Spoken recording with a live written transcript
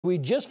We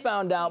just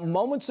found out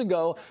moments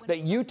ago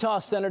that Utah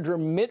Senator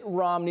Mitt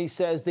Romney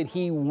says that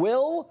he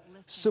will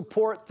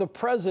support the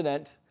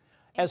president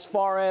as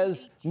far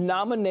as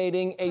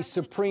nominating a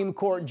Supreme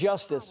Court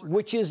justice,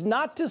 which is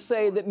not to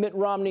say that Mitt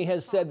Romney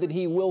has said that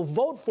he will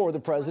vote for the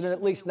president.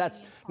 At least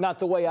that's not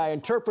the way I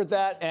interpret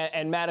that.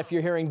 And Matt, if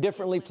you're hearing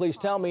differently, please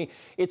tell me.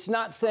 It's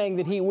not saying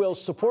that he will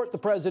support the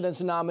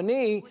president's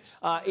nominee.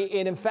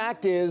 It, in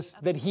fact, is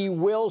that he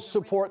will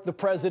support the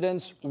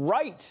president's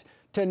right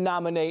to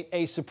nominate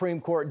a Supreme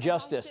Court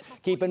justice.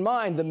 Keep in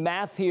mind, the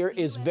math here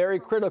is very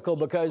critical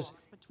because,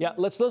 yeah,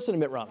 let's listen to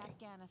Mitt Romney.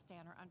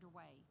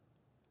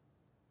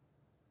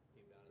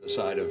 The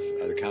side of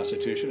the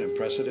Constitution and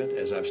precedent,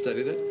 as I've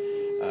studied it,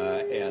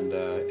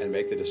 and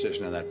make the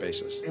decision on that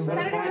basis.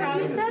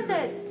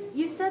 Senator,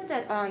 you said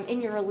that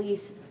in your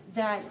release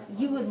that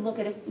you would look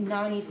at a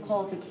nominee's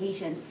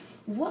qualifications.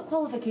 What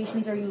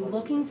qualifications are you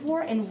looking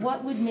for, and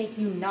what would make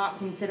you not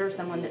consider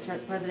someone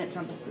that President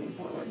Trump is putting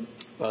forward?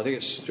 Well, I think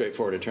it's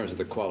straightforward in terms of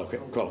the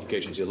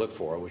qualifications you look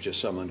for, which is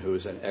someone who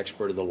is an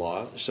expert of the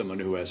law, someone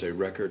who has a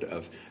record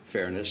of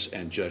fairness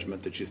and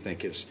judgment that you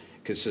think is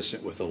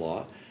consistent with the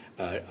law.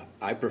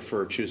 I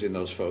prefer choosing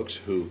those folks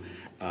who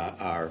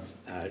are,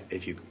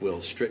 if you will,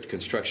 strict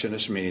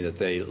constructionists, meaning that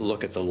they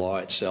look at the law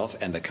itself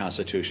and the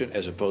Constitution,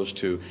 as opposed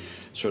to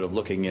sort of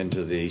looking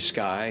into the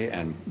sky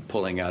and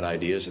pulling out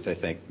ideas that they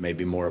think may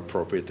be more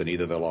appropriate than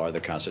either the law or the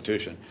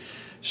Constitution.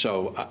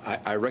 So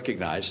I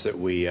recognize that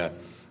we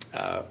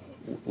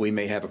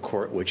may have a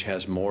court which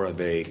has more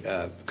of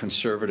a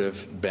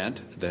conservative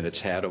bent than it's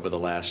had over the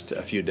last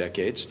few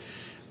decades.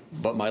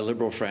 But my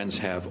liberal friends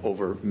have,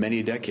 over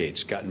many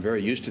decades, gotten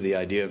very used to the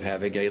idea of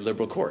having a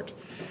liberal court.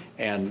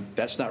 And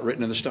that's not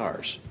written in the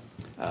stars.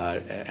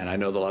 And I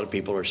know that a lot of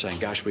people are saying,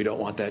 gosh, we don't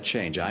want that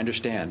change. I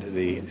understand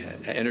the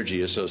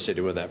energy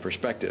associated with that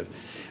perspective.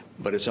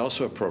 But it's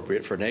also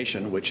appropriate for a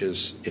nation which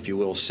is, if you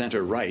will,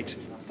 center-right,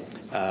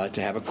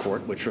 to have a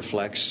court which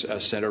reflects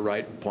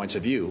center-right points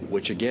of view,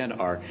 which, again,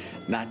 are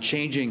not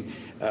changing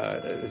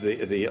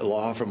the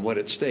law from what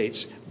it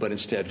states, but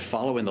instead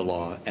following the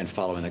law and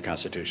following the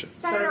Constitution.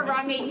 Senator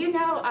Romney, you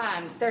know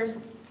there's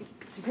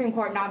Supreme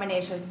Court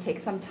nominations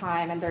take some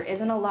time, and there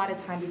isn't a lot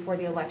of time before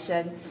the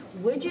election.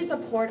 Would you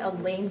support a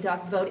lame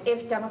duck vote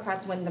if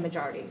Democrats win the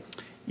majority?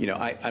 You know,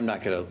 I'm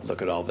not going to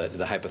look at all the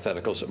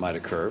hypotheticals that might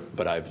occur,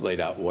 but I've laid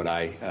out what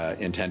I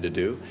intend to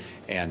do,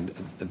 and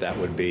that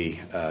would be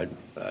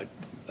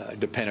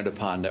dependent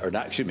upon, or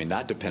not, excuse me,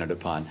 not dependent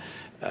upon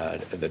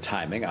the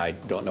timing. I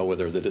don't know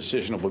whether the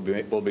decision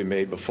will be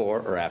made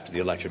before or after the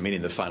election,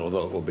 meaning the final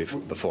vote will be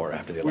before or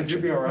after the election.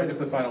 Would you be all right if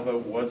the final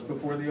vote was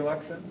before the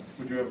election?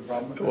 Would you have a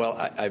problem with that?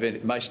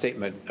 Well, my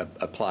statement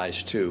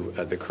applies to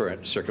the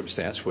current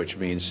circumstance, which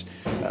means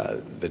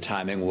the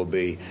timing will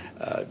be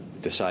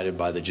decided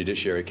by the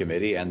Judiciary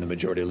Committee and the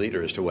majority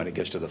leader as to when it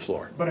gets to the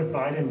floor. But if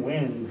Biden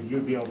wins,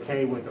 you'd be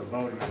okay with a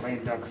vote in a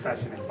lame duck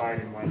session if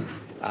Biden wins?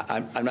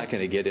 I'm not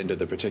going to get into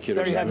the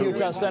particulars. There you have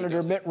Utah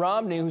Senator Mitt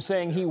Romney, who's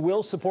saying he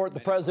will support the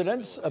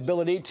president's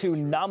ability to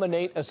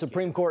nominate a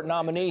Supreme Court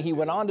nominee. He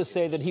went on to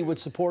say that he would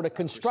support a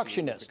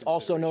constructionist,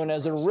 also known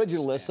as an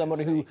originalist, someone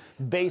who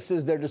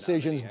bases their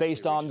decisions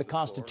based on the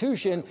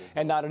Constitution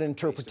and not an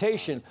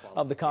interpretation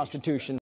of the Constitution.